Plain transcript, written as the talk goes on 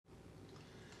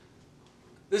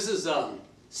This is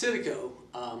Citico,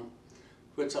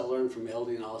 which I learned from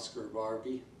Eldie and Oscar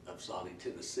Barbee of Saudi,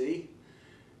 Tennessee.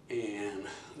 And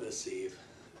let's see,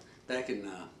 back in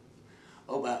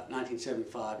about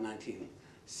 1975,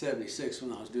 1976,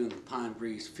 when I was doing the Pine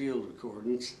Breeze field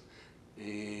recordings,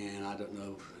 and I don't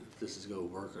know if this is going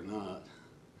to work or not.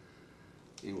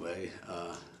 Anyway,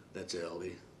 that's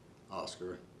Eldie,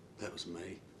 Oscar, that was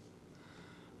me.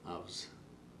 I was,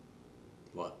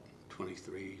 what,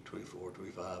 23, 24,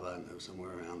 25, I don't know, somewhere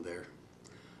around there.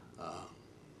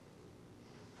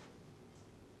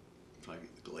 If I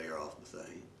get the glare off the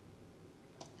thing,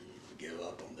 give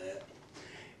up on that.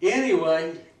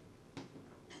 Anyway,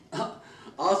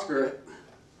 Oscar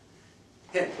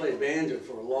hadn't played banjo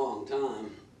for a long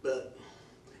time, but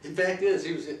in fact is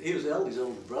he was Eldie's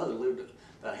older brother, lived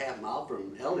about half a mile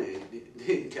from Eldie. He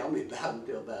didn't tell me about him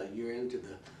until about a year into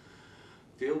the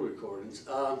field recordings.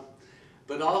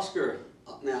 But Oscar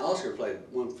played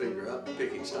one finger up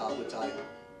picking style, which I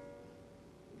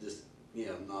just,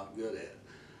 not good at.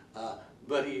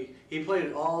 But he played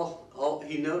it all,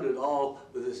 he noted all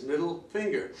with his middle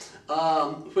finger,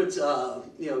 which,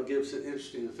 gives an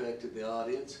interesting effect to the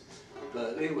audience.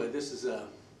 But anyway, this is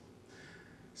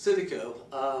Citico.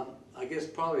 I guess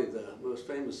probably the most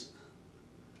famous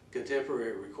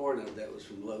contemporary recording of that was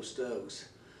from Low Stokes,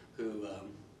 who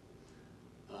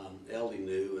Eldie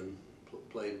knew and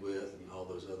played with, and all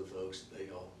those other folks. They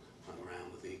all hung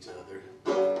around with each other.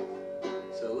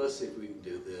 So let's see if we can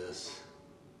do this.